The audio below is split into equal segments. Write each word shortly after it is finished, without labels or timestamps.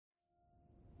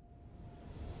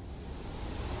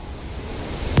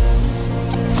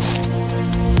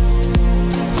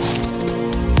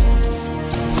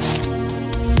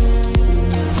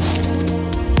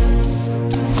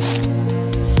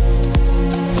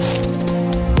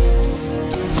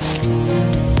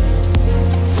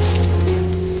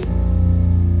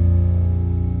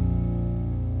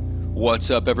What's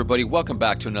up, everybody? Welcome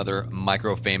back to another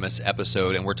Micro Famous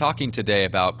episode, and we're talking today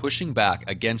about pushing back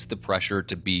against the pressure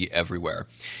to be everywhere.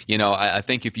 You know, I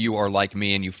think if you are like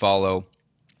me and you follow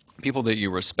people that you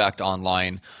respect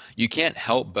online, you can't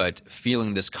help but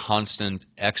feeling this constant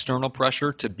external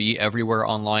pressure to be everywhere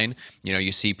online. You know,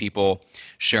 you see people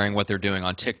sharing what they're doing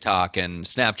on TikTok and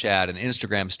Snapchat and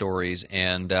Instagram stories,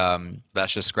 and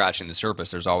that's just scratching the surface.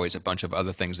 There's always a bunch of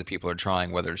other things that people are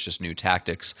trying, whether it's just new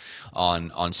tactics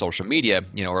on social media,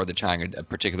 you know, or they're trying a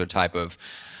particular type of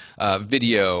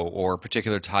video or a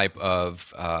particular type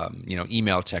of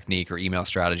email technique or email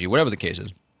strategy, whatever the case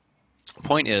is.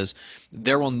 Point is,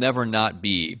 there will never not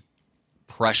be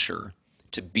pressure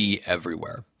to be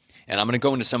everywhere. And I'm going to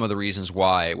go into some of the reasons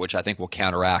why, which I think will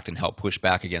counteract and help push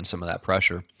back against some of that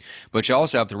pressure. But you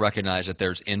also have to recognize that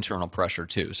there's internal pressure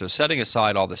too. So setting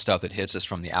aside all the stuff that hits us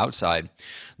from the outside,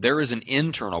 there is an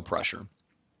internal pressure.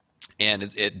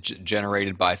 And it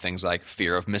generated by things like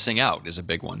fear of missing out is a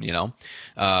big one, you know.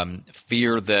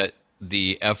 Fear that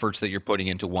the efforts that you're putting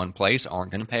into one place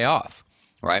aren't going to pay off.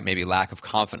 Right? Maybe lack of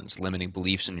confidence, limiting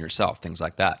beliefs in yourself, things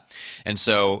like that. And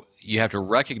so you have to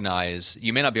recognize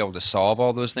you may not be able to solve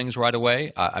all those things right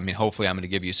away. I mean, hopefully I'm going to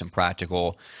give you some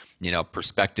practical,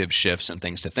 perspective shifts and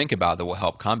things to think about that will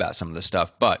help combat some of this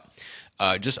stuff. But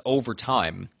just over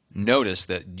time, notice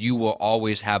that you will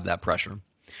always have that pressure.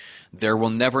 There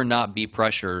will never not be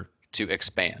pressure to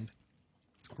expand,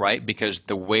 right? Because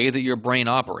the way that your brain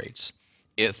operates,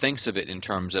 it thinks of it in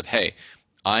terms of, hey,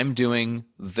 I'm doing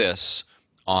this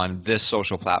on this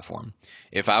social platform.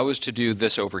 If I was to do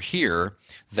this over here,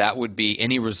 that would be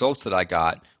any results that I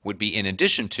got would be in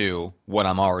addition to what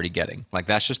I'm already getting. Like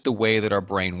that's just the way that our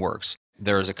brain works.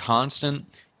 There is a constant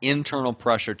internal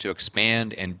pressure to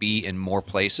expand and be in more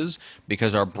places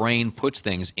because our brain puts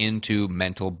things into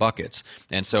mental buckets.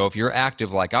 And so if you're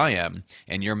active like I am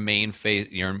and your main place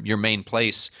is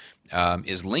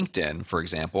LinkedIn, for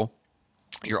example,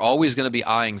 you're always going to be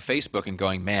eyeing Facebook and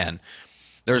going, man,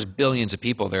 there's billions of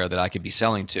people there that I could be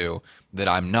selling to that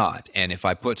I'm not. And if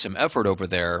I put some effort over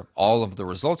there, all of the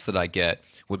results that I get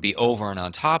would be over and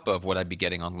on top of what I'd be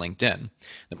getting on LinkedIn.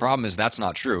 The problem is that's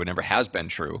not true. It never has been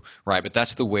true, right? But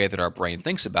that's the way that our brain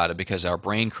thinks about it because our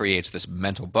brain creates this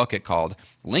mental bucket called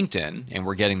LinkedIn, and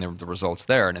we're getting the results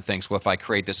there. And it thinks, well, if I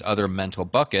create this other mental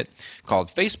bucket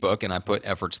called Facebook and I put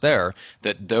efforts there,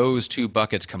 that those two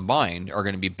buckets combined are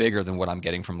going to be bigger than what I'm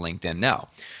getting from LinkedIn now.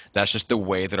 That's just the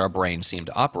way that our brains seem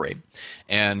to operate.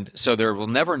 And so there will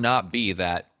never not be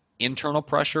that internal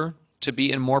pressure to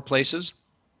be in more places.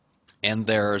 And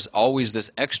there's always this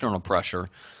external pressure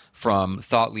from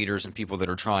thought leaders and people that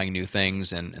are trying new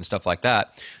things and stuff like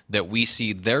that, that we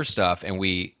see their stuff and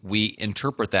we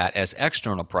interpret that as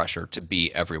external pressure to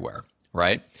be everywhere.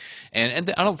 Right?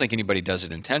 And I don't think anybody does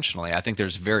it intentionally. I think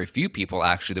there's very few people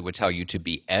actually that would tell you to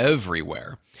be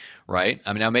everywhere, right?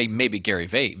 I mean, now maybe Gary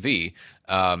Vee,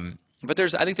 but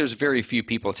I think there's very few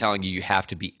people telling you have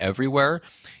to be everywhere.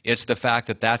 It's the fact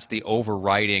that that's the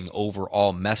overriding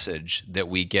overall message that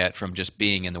we get from just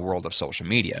being in the world of social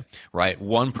media, right?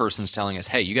 One person's telling us,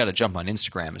 hey, you got to jump on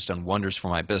Instagram. It's done wonders for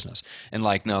my business. And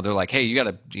they're like, hey, you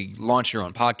got to launch your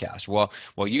own podcast.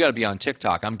 Well, you got to be on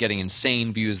TikTok. I'm getting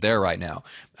insane views there right now.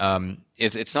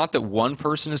 It's not that one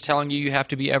person is telling you have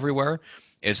to be everywhere.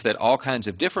 It's that all kinds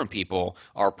of different people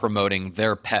are promoting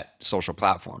their pet social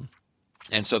platform.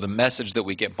 And so the message that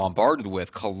we get bombarded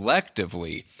with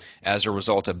collectively as a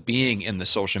result of being in the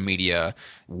social media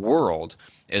world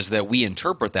is that we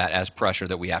interpret that as pressure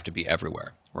that we have to be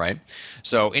everywhere, right?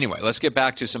 So anyway, let's get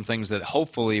back to some things that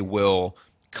hopefully will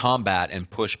combat and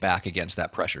push back against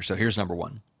that pressure. So here's number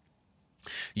one.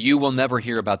 You will never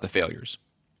hear about the failures.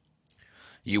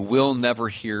 You will never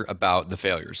hear about the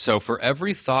failures. So for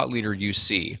every thought leader you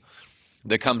see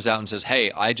that comes out and says,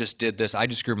 hey, I just did this, I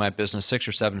just grew my business 6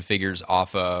 or 7 figures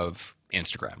off of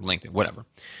Instagram, LinkedIn, whatever.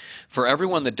 For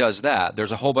everyone that does that,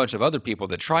 there's a whole bunch of other people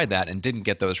that tried that and didn't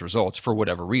get those results for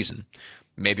whatever reason.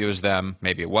 Maybe it was them,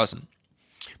 maybe it wasn't.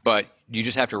 But you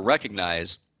just have to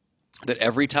recognize that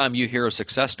every time you hear a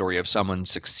success story of someone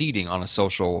succeeding on a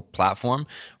social platform,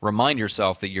 remind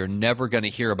yourself that you're never going to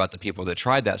hear about the people that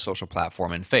tried that social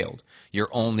platform and failed. You're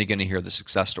only going to hear the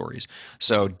success stories.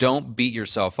 So don't beat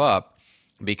yourself up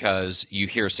because you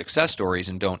hear success stories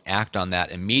and don't act on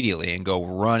that immediately and go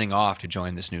running off to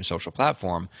join this new social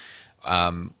platform,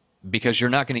 because you're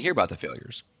not going to hear about the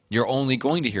failures. You're only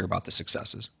going to hear about the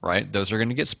successes, right? Those are going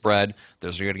to get spread.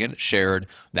 Those are going to get shared.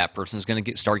 That person's going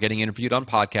to start getting interviewed on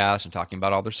podcasts and talking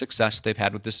about all their success they've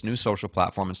had with this new social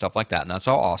platform and stuff like that. And that's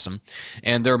all awesome.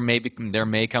 And there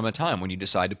may come a time when you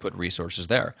decide to put resources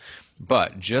there.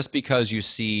 But just because you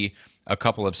see a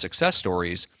couple of success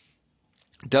stories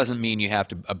doesn't mean you have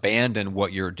to abandon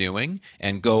what you're doing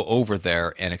and go over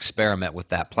there and experiment with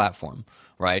that platform,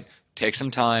 right? Take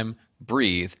some time,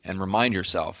 breathe, and remind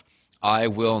yourself, I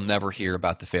will never hear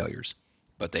about the failures,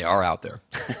 but they are out there.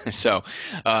 So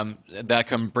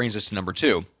that brings us to number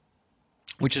two,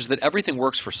 which is that everything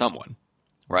works for someone,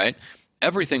 right?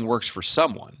 Everything works for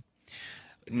someone.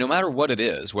 No matter what it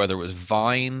is, whether it was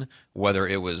Vine, whether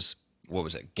it was, what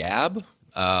was it, Gab?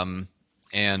 And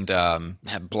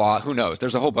Blah, who knows?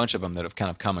 There's a whole bunch of them that have kind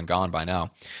of come and gone by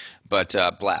now. But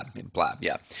Blab,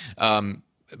 yeah.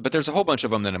 But there's a whole bunch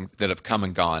of them that have come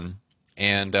and gone.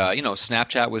 And,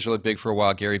 Snapchat was really big for a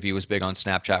while. Gary Vee was big on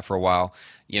Snapchat for a while.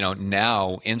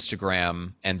 Now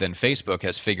Instagram and then Facebook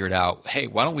has figured out, hey,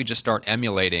 why don't we just start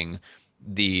emulating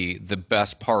the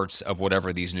best parts of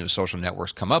whatever these new social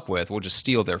networks come up with? We'll just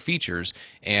steal their features,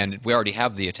 and we already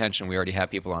have the attention. We already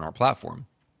have people on our platform.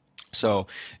 So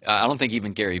I don't think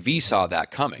even Gary Vee saw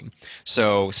that coming.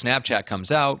 So Snapchat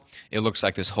comes out. It looks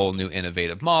like this whole new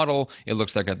innovative model. It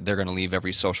looks like they're going to leave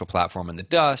every social platform in the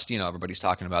dust. Everybody's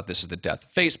talking about this is the death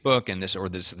of Facebook, and this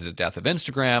is the death of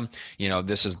Instagram.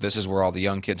 This is where all the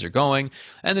young kids are going.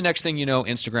 And the next thing you know,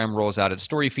 Instagram rolls out its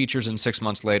story features, and 6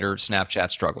 months later,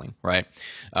 Snapchat's struggling, right?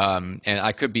 And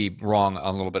I could be wrong on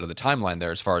a little bit of the timeline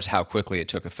there as far as how quickly it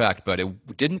took effect, but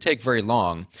it didn't take very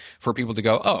long for people to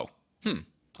go, oh,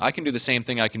 I can do the same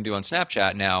thing I can do on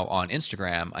Snapchat now on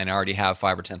Instagram, and I already have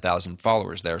 5,000 or 10,000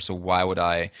 followers there. So why would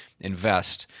I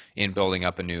invest in building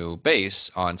up a new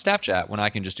base on Snapchat when I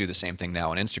can just do the same thing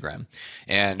now on Instagram?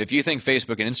 And if you think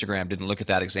Facebook and Instagram didn't look at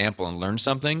that example and learn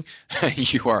something,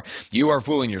 you are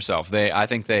fooling yourself. I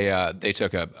think they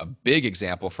took a big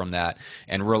example from that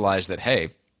and realized that,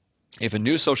 hey, if a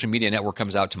new social media network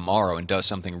comes out tomorrow and does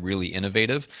something really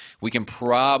innovative, we can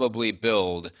probably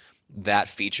build that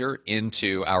feature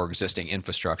into our existing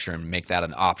infrastructure and make that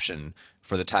an option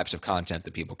for the types of content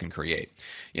that people can create.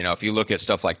 If you look at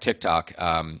stuff like TikTok,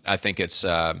 I think there's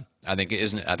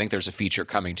a feature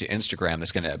coming to Instagram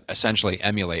that's going to essentially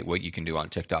emulate what you can do on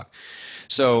TikTok.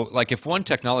 So, like, if one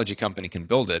technology company can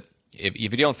build it, if you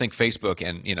don't think Facebook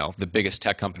and the biggest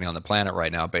tech company on the planet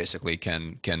right now basically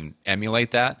can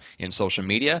emulate that in social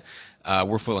media,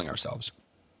 we're fooling ourselves.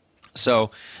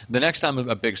 So the next time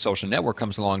a big social network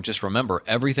comes along, just remember,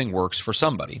 everything works for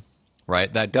somebody,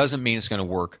 right? That doesn't mean it's going to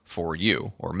work for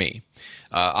you or me.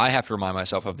 I have to remind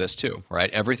myself of this too, right?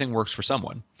 Everything works for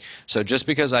someone. So just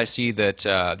because I see that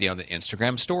the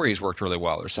Instagram stories worked really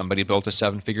well, or somebody built a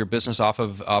 7-figure business off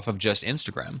of just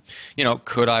Instagram,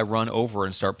 could I run over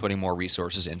and start putting more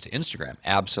resources into Instagram?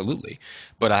 Absolutely.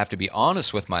 But I have to be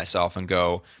honest with myself and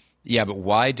go, yeah, but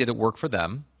why did it work for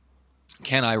them?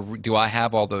 Do I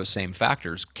have all those same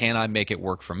factors? Can I make it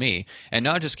work for me? And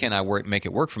not just can I make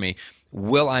it work for me,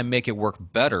 will I make it work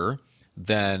better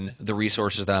than the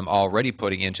resources that I'm already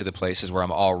putting into the places where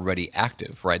I'm already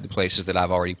active, right? The places that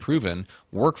I've already proven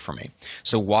work for me.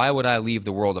 So why would I leave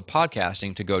the world of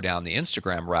podcasting to go down the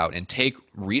Instagram route and take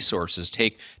resources,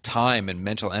 take time and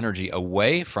mental energy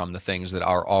away from the things that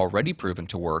are already proven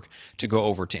to work to go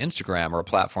over to Instagram or a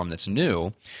platform that's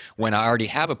new when I already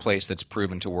have a place that's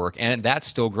proven to work and that's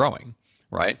still growing?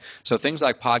 Right? So things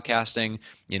like podcasting,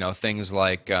 things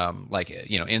like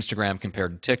Instagram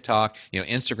compared to TikTok,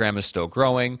 Instagram is still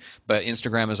growing, but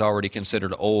Instagram is already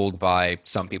considered old by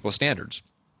some people's standards.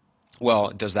 Well,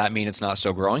 does that mean it's not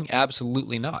still growing?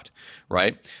 Absolutely not,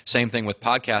 right? Same thing with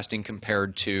podcasting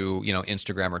compared to,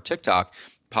 Instagram or TikTok.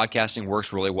 Podcasting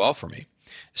works really well for me.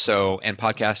 So, and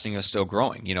podcasting is still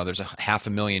growing. There's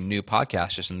 500,000 new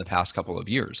podcasts just in the past couple of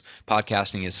years.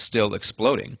 Podcasting is still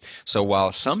exploding. So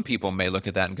while some people may look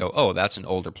at that and go, oh, that's an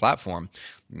older platform,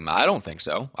 I don't think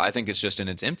so. I think it's just in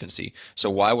its infancy. So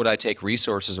why would I take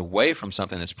resources away from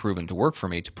something that's proven to work for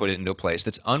me to put it into a place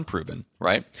that's unproven,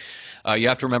 right? You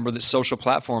have to remember that social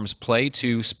platforms play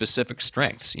to specific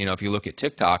strengths. If you look at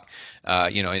TikTok,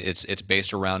 it's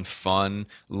based around fun,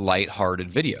 lighthearted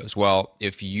videos. Well,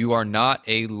 if you are not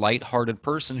a lighthearted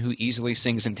person who easily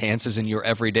sings and dances in your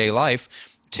everyday life,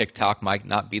 TikTok might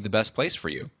not be the best place for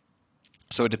you.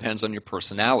 So it depends on your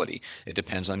personality. It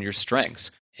depends on your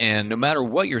strengths. And no matter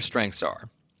what your strengths are,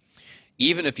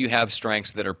 even if you have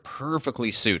strengths that are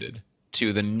perfectly suited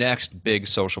to the next big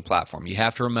social platform, you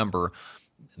have to remember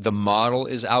the model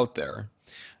is out there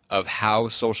of how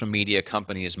social media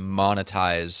companies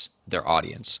monetize their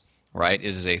audience, right?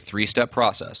 It is a 3-step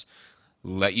process.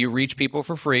 Let you reach people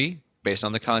for free based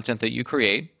on the content that you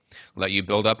create. Let you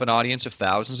build up an audience of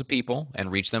thousands of people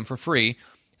and reach them for free.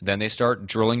 Then they start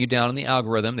drilling you down in the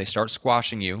algorithm, they start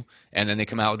squashing you, and then they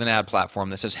come out with an ad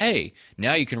platform that says, hey,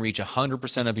 now you can reach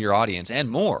 100% of your audience and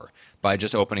more by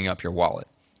just opening up your wallet,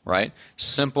 right?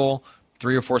 Simple,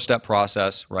 3 or 4 step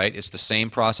process, right? It's the same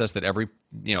process that every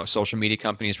social media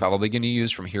company is probably going to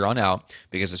use from here on out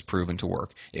because it's proven to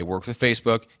work. It worked with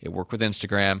Facebook, it worked with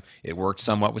Instagram, it worked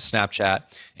somewhat with Snapchat,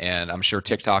 and I'm sure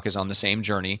TikTok is on the same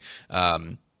journey.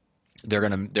 They're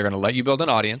gonna let you build an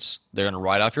audience. They're gonna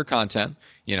write off your content,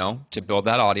 to build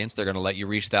that audience. They're gonna let you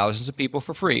reach thousands of people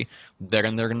for free. They're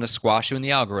gonna squash you in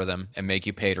the algorithm and make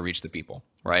you pay to reach the people,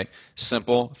 right?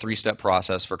 Simple 3-step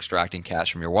process for extracting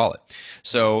cash from your wallet.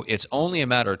 So it's only a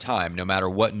matter of time, no matter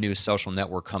what new social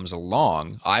network comes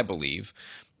along, I believe,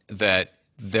 that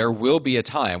there will be a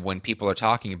time when people are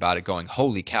talking about it going,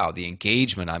 holy cow, the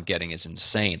engagement I'm getting is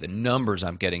insane. The numbers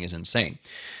I'm getting is insane.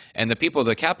 And the people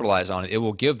that capitalize on it, it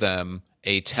will give them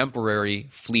a temporary,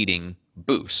 fleeting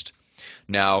boost.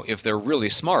 Now, if they're really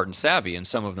smart and savvy, and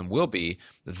some of them will be,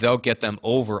 they'll get them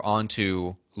over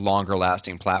onto longer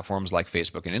lasting platforms like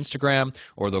Facebook and Instagram,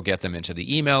 or they'll get them into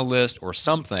the email list or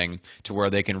something to where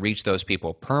they can reach those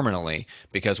people permanently,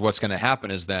 because what's going to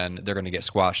happen is then they're going to get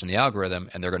squashed in the algorithm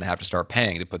and they're going to have to start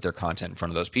paying to put their content in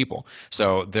front of those people.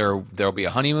 So there'll be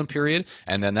a honeymoon period,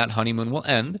 and then that honeymoon will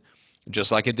end,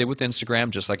 just like it did with Instagram,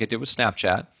 just like it did with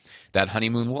Snapchat. That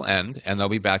honeymoon will end, and they'll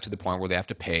be back to the point where they have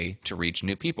to pay to reach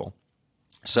new people.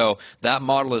 So that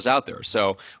model is out there.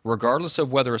 So regardless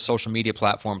of whether a social media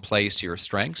platform plays to your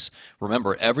strengths,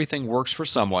 remember, everything works for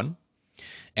someone,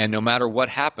 and no matter what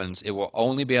happens, it will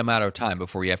only be a matter of time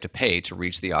before you have to pay to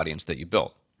reach the audience that you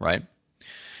built, right?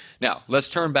 Now, let's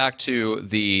turn back to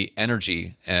the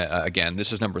energy again.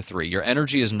 This is number 3. Your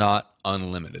energy is not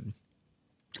unlimited.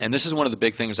 And this is one of the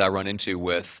big things I run into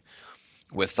with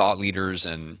thought leaders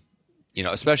and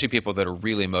especially people that are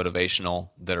really motivational,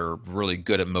 that are really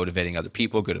good at motivating other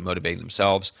people, good at motivating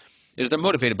themselves, is they're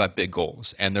motivated by big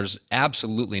goals. And there's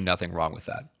absolutely nothing wrong with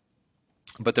that.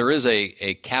 But there is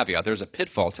a caveat, there's a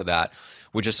pitfall to that,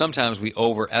 which is sometimes we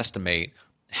overestimate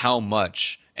how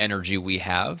much energy we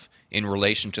have in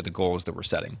relation to the goals that we're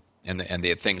setting and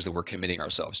the things that we're committing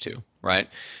ourselves to, right?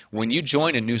 When you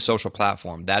join a new social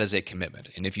platform, that is a commitment.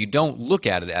 And if you don't look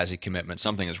at it as a commitment,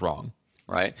 something is wrong,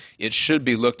 right? It should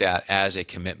be looked at as a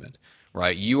commitment,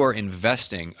 right? You are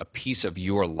investing a piece of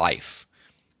your life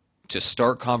to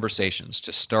start conversations,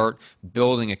 to start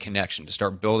building a connection, to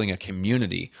start building a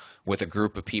community with a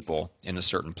group of people in a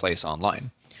certain place online.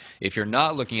 If you're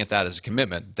not looking at that as a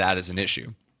commitment, that is an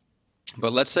issue.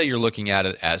 But let's say you're looking at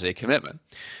it as a commitment.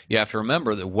 You have to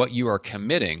remember that what you are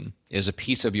committing is a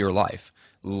piece of your life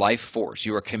force.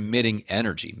 You are committing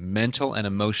energy, mental and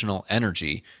emotional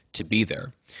energy, to be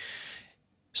there.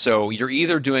 So you're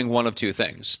either doing one of two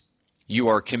things. You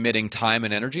are committing time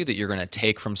and energy that you're going to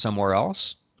take from somewhere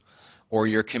else, or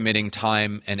you're committing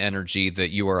time and energy that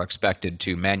you are expected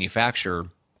to manufacture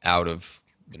out of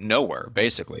nowhere,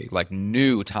 basically, like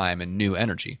new time and new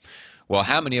energy. Well,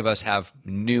 how many of us have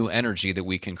new energy that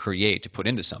we can create to put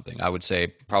into something? I would say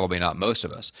probably not most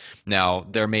of us. Now,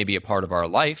 there may be a part of our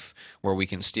life where we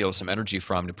can steal some energy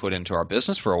from to put into our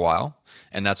business for a while,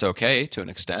 and that's okay to an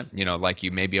extent. Like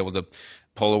you may be able to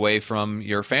pull away from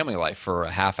your family life for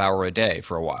a half hour a day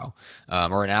for a while,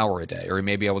 or an hour a day, or you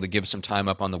may be able to give some time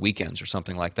up on the weekends or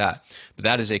something like that. But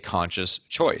that is a conscious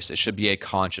choice. It should be a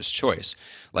conscious choice.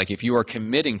 Like if you are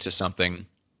committing to something,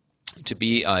 to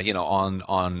be on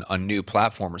a new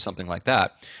platform or something like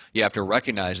that, you have to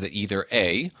recognize that either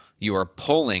A, you are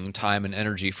pulling time and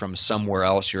energy from somewhere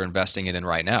else you're investing it in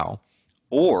right now,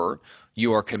 or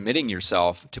you are committing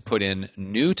yourself to put in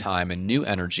new time and new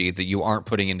energy that you aren't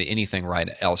putting into anything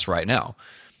else right now,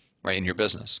 right, in your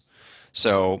business.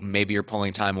 So maybe you're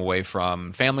pulling time away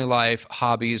from family life,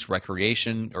 hobbies,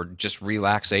 recreation, or just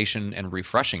relaxation and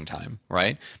refreshing time,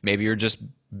 right? Maybe you're just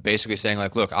basically saying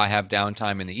like, look, I have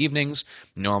downtime in the evenings.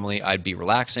 Normally I'd be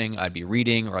relaxing, I'd be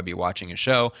reading, or I'd be watching a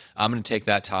show. I'm going to take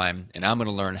that time and I'm going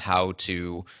to learn how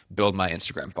to build my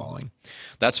Instagram following.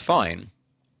 That's fine.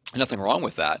 Nothing wrong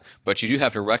with that. But you do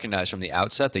have to recognize from the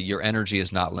outset that your energy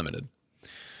is not limited.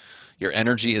 Your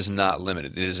energy is not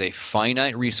limited. It is a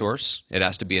finite resource. It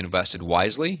has to be invested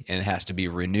wisely, and it has to be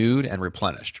renewed and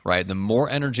replenished, right? The more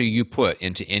energy you put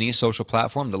into any social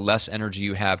platform, the less energy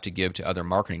you have to give to other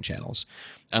marketing channels,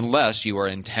 unless you are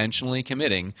intentionally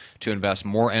committing to invest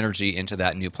more energy into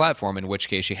that new platform, in which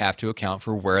case you have to account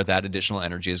for where that additional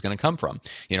energy is going to come from.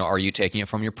 Are you taking it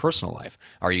from your personal life?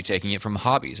 Are you taking it from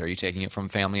hobbies? Are you taking it from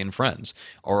family and friends?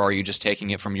 Or are you just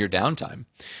taking it from your downtime?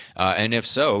 And if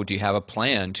so, do you have a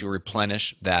plan to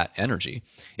replenish that energy?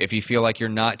 If you feel like you're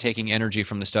not taking energy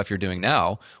from the stuff you're doing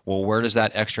now, well, where does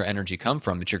that extra energy come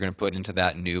from that you're going to put into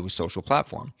that new social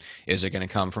platform? Is it going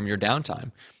to come from your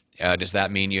downtime? Does that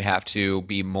mean you have to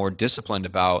be more disciplined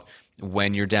about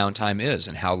when your downtime is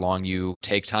and how long you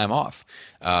take time off.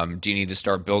 Do you need to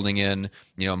start building in,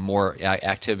 more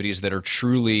activities that are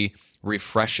truly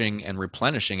refreshing and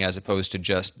replenishing as opposed to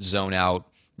just zone out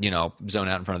in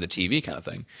front of the TV kind of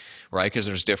thing, right? Because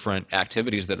there's different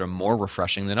activities that are more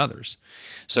refreshing than others.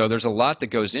 So there's a lot that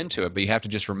goes into it, but you have to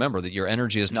just remember that your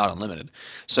energy is not unlimited.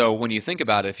 So when you think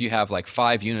about it, if you have like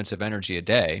 5 units of energy a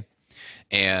day,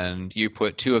 and you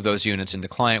put 2 of those units into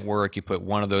client work, you put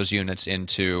 1 of those units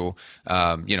into,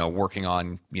 working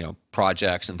on,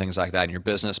 projects and things like that in your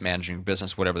business, managing your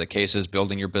business, whatever the case is,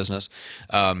 building your business.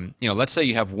 Let's say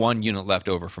you have 1 unit left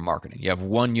over for marketing. You have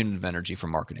 1 unit of energy for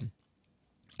marketing.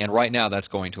 And right now that's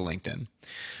going to LinkedIn.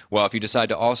 Well, if you decide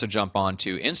to also jump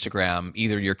onto Instagram,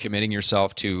 either you're committing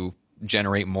yourself to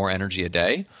generate more energy a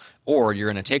day, or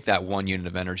you're going to take that 1 unit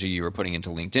of energy you were putting into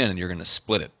LinkedIn and you're going to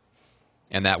split it.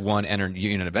 And that 1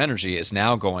 unit of energy is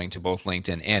now going to both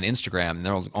LinkedIn and Instagram, and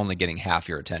they're only getting half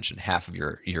your attention, half of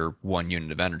your 1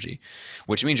 unit of energy,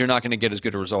 which means you're not going to get as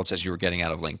good results as you were getting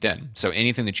out of LinkedIn. So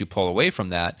anything that you pull away from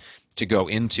that to go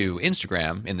into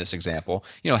Instagram, in this example,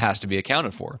 has to be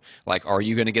accounted for. Like, are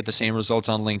you going to get the same results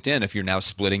on LinkedIn if you're now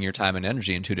splitting your time and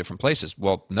energy in 2 different places?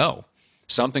 Well, no.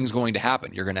 Something's going to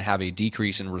happen. You're going to have a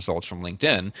decrease in results from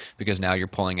LinkedIn because now you're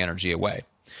pulling energy away.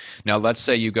 Now, let's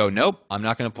say you go, nope, I'm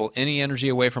not going to pull any energy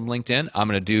away from LinkedIn. I'm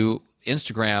going to do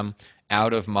Instagram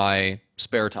out of my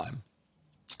spare time.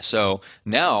 So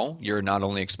now you're not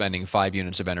only expending 5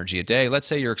 units of energy a day, let's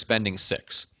say you're expending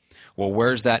 6. Well,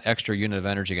 where's that extra unit of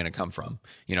energy going to come from?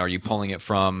 Are you pulling it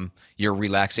from your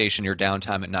relaxation, your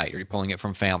downtime at night? Are you pulling it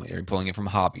from family? Are you pulling it from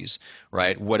hobbies,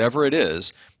 right? Whatever it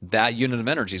is, that unit of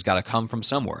energy has got to come from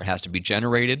somewhere. It has to be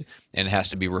generated, and it has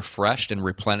to be refreshed and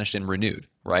replenished and renewed,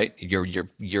 right?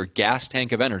 Your gas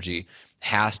tank of energy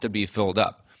has to be filled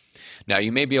up. Now,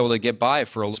 you may be able to get by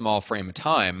for a small frame of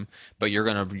time, but you're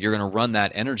gonna run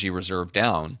that energy reserve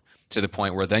down to the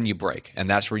point where then you break, and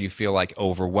that's where you feel like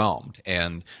overwhelmed.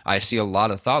 And I see a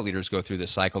lot of thought leaders go through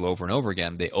this cycle over and over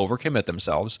again. They overcommit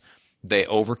themselves. They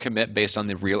overcommit based on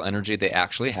the real energy they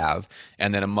actually have,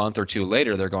 and then a month or 2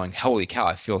 later, they're going, holy cow,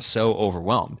 I feel so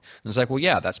overwhelmed. And it's like, well,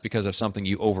 yeah, that's because of something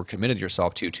you overcommitted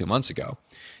yourself to 2 months ago.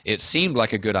 It seemed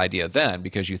like a good idea then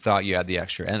because you thought you had the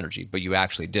extra energy, but you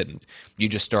actually didn't. You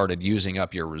just started using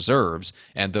up your reserves,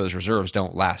 and those reserves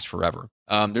don't last forever.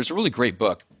 There's a really great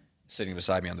book sitting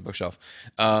beside me on the bookshelf,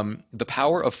 The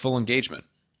Power of Full Engagement.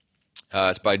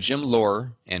 It's by Jim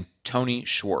Loehr and Tony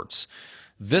Schwartz.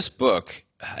 This book,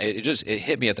 it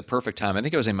hit me at the perfect time. I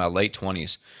think I was in my late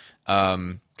 20s,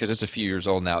 because it's a few years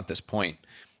old now at this point.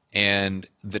 And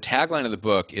the tagline of the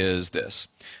book is this: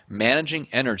 managing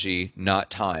energy, not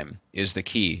time, is the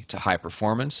key to high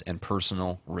performance and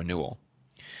personal renewal.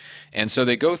 And so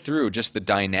they go through just the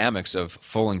dynamics of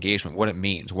full engagement, what it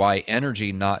means, why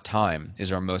energy, not time,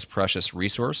 is our most precious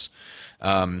resource,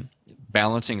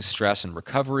 balancing stress and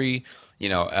recovery,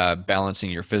 balancing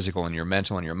your physical and your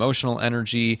mental and your emotional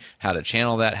energy, how to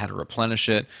channel that, how to replenish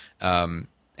it,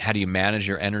 how do you manage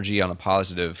your energy on a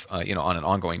positive, on an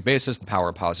ongoing basis, the power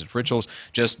of positive rituals.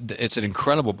 It's an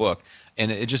incredible book, and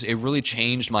it really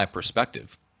changed my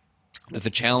perspective that the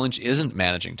challenge isn't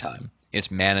managing time. It's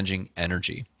managing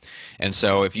energy. And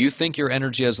so if you think your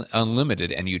energy is unlimited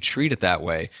and you treat it that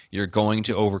way, you're going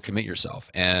to overcommit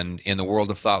yourself. And in the world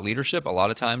of thought leadership, a lot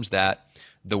of times that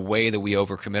the way that we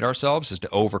overcommit ourselves is to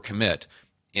overcommit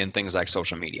in things like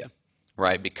social media,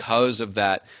 right? Because of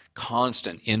that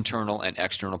constant internal and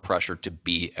external pressure to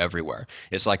be everywhere.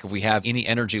 It's like if we have any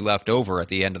energy left over at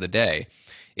the end of the day,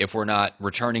 if we're not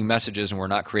returning messages and we're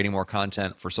not creating more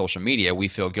content for social media, we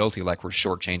feel guilty, like we're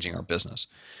shortchanging our business.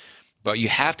 But you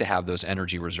have to have those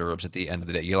energy reserves at the end of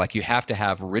the day. You have to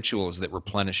have rituals that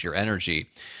replenish your energy.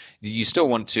 You still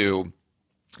want to,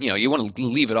 you want to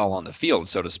leave it all on the field,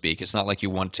 so to speak. It's not like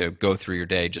you want to go through your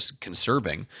day just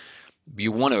conserving.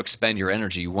 You want to expend your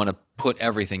energy. You want to put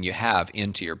everything you have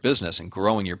into your business and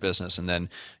growing your business, and then,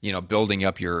 building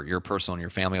up your personal and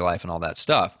your family life and all that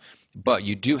stuff. But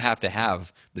you do have to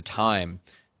have the time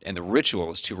and the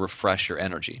rituals to refresh your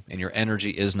energy, and your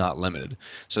energy is not limited.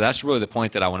 So that's really the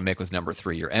point that I want to make with number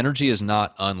 3. Your energy is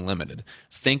not unlimited.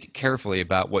 Think carefully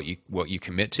about what you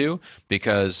commit to,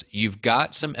 because you've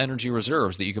got some energy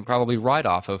reserves that you can probably ride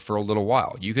off of for a little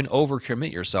while. You can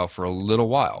overcommit yourself for a little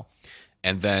while,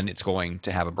 and then it's going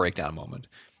to have a breakdown moment.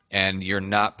 And you're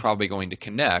not probably going to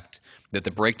connect that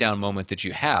the breakdown moment that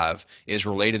you have is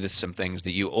related to some things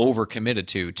that you overcommitted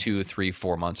to 2, 3,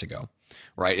 4 months ago.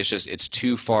 Right? It's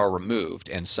too far removed,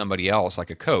 and somebody else, like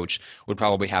a coach, would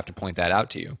probably have to point that out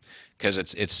to you, because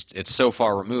it's so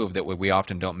far removed that we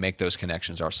often don't make those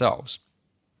connections ourselves.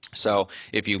 So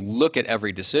if you look at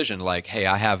every decision like, hey,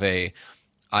 I have a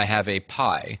I have a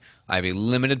pie. I have a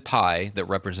limited pie that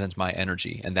represents my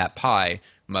energy, and that pie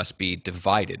must be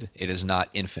divided. It is not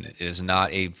infinite. It is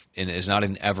not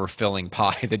an ever-filling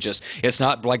pie that just, it's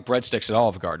not like breadsticks at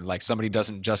Olive Garden. Like somebody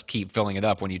doesn't just keep filling it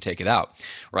up when you take it out,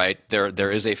 right?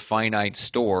 There is a finite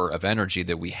store of energy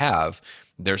that we have.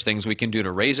 There's things we can do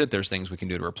to raise it. There's things we can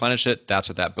do to replenish it. That's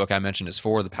what that book I mentioned is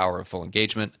for, The Power of Full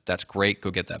Engagement. That's great.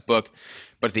 Go get that book.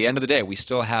 But at the end of the day, we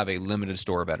still have a limited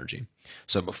store of energy.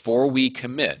 So before we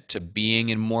commit to being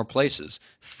in more places,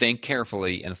 think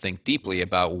carefully and think deeply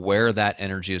about where that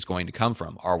energy is going to come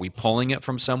from. Are we pulling it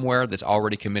from somewhere that's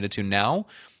already committed to now?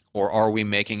 Or are we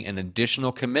making an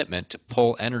additional commitment to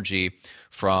pull energy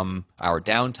from our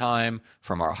downtime,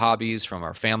 from our hobbies, from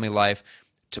our family life,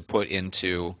 to put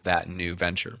into that new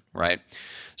venture, right?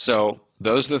 So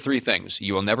those are the three things.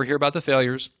 You will never hear about the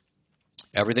failures.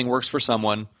 Everything works for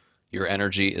someone. Your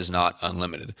energy is not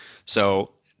unlimited.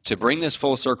 So to bring this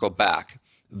full circle back,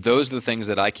 those are the things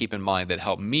that I keep in mind that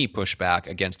help me push back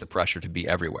against the pressure to be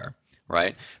everywhere,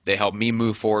 right? They help me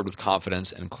move forward with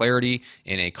confidence and clarity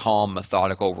in a calm,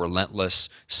 methodical, relentless,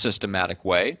 systematic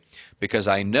way, because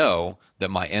I know that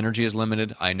my energy is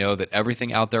limited. I know that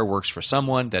everything out there works for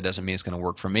someone. That doesn't mean it's going to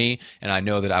work for me. And I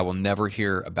know that I will never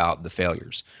hear about the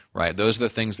failures, right? Those are the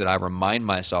things that I remind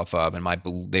myself of, and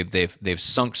they've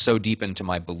sunk so deep into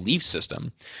my belief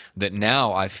system that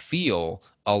now I feel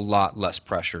a lot less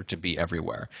pressure to be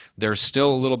everywhere. There's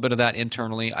still a little bit of that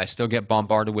internally. I still get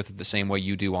bombarded with it the same way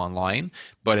you do online,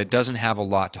 but it doesn't have a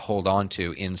lot to hold on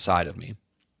to inside of me.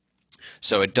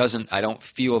 So I don't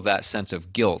feel that sense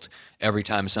of guilt every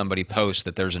time somebody posts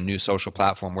that there's a new social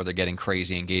platform where they're getting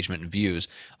crazy engagement and views.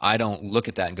 I don't look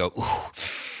at that and go, ooh,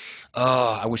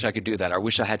 oh, I wish I could do that. I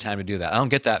wish I had time to do that. I don't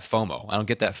get that FOMO. I don't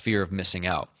get that fear of missing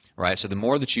out, right? So the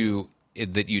more that you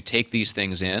take these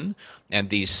things in and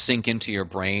these sink into your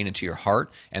brain, into your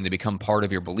heart, and they become part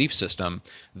of your belief system,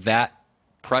 that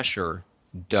pressure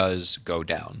does go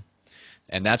down.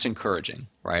 And that's encouraging,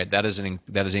 right? That is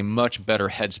a much better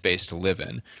headspace to live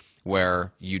in,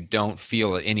 where you don't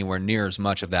feel anywhere near as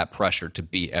much of that pressure to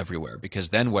be everywhere. Because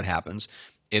then what happens?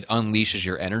 It unleashes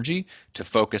your energy to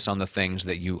focus on the things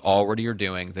that you already are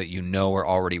doing, that you know are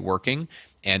already working,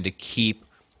 and to keep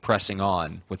pressing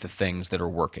on with the things that are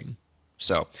working.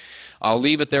 So I'll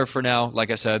leave it there for now.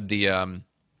 Like I said,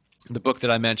 the book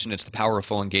that I mentioned, it's The Power of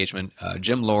Full Engagement.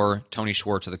 Jim Lohr, Tony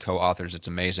Schwartz are the co-authors. It's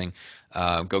amazing.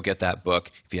 Go get that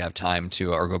book if you have time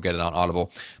to, or go get it on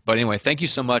Audible. But anyway, thank you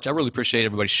so much. I really appreciate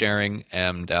everybody sharing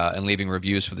and leaving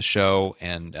reviews for the show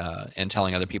and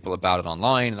telling other people about it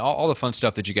online and all the fun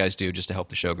stuff that you guys do just to help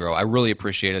the show grow. I really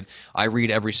appreciate it. I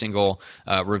read every single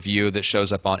review that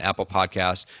shows up on Apple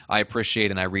Podcasts. I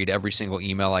appreciate and I read every single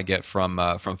email I get from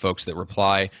folks that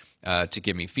reply to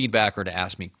give me feedback or to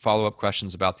ask me follow-up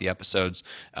questions about the episodes.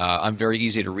 I'm very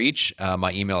easy to reach.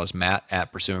 My email is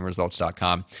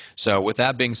matt@pursuingresults.com. So with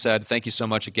that being said, thank you so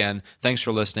much again. Thanks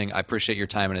for listening. I appreciate your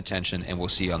time and attention, and we'll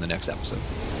see you on the next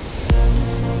episode.